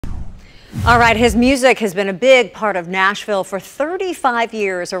All right, his music has been a big part of Nashville for 35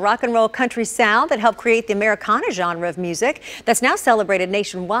 years, a rock and roll country sound that helped create the Americana genre of music that's now celebrated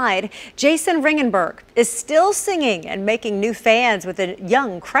nationwide. Jason Ringenberg is still singing and making new fans with a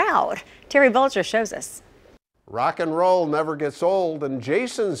young crowd. Terry Bulger shows us. Rock and roll never gets old, and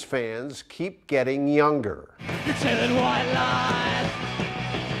Jason's fans keep getting younger. You're telling white lies.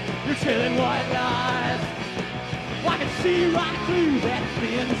 You're telling white lies. I can see right through that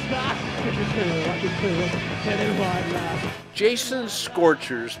thin sky. I can tell white lies. Jason's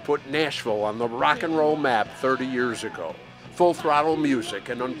Scorchers put Nashville on the rock and roll map 30 years ago. Full throttle music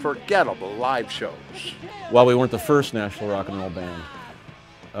and unforgettable live shows. While we weren't the first Nashville rock and roll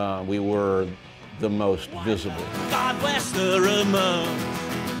band, we were the most visible. God bless the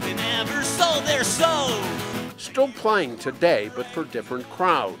Ramones. They never sold their soul. Still playing today, but for different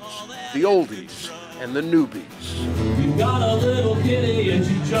crowds. The oldies and the newbies. We've got a little kitty and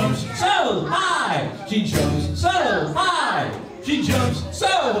she jumps so high. She jumps so high. She jumps so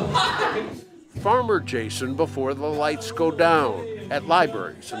high. Farmer Jason before the lights go down at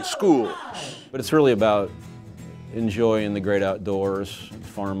libraries and schools. But it's really about enjoying the great outdoors,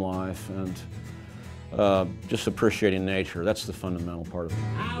 farm life, and just appreciating nature. That's the fundamental part of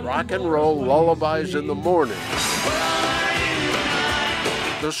it. Rock and roll lullabies in the morning.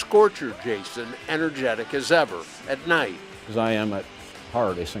 The Scorcher Jason, energetic as ever at night. Because I am at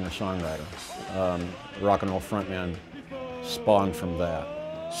heart a singer-songwriter. Rock and roll frontman spawned from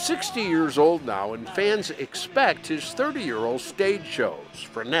that. 60 years old now, and fans expect his 30-year-old stage shows,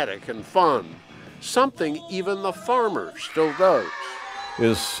 frenetic and fun. Something even the farmer still does.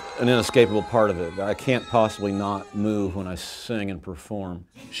 Is an inescapable part of it. I can't possibly not move when I sing and perform.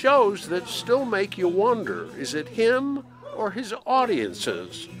 Shows that still make you wonder, is it him or his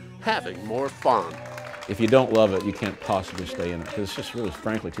audiences having more fun? If you don't love it, you can't possibly stay in it, because it's just really,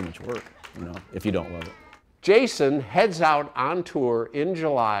 frankly, too much work, if you don't love it. Jason heads out on tour in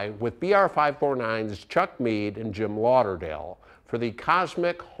July with BR549's Chuck Mead and Jim Lauderdale for the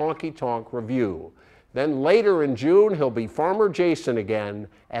Cosmic Honky Tonk Review. Then later in June, he'll be Farmer Jason again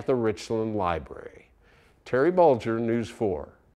at the Richland Library. Terry Bulger, News 4.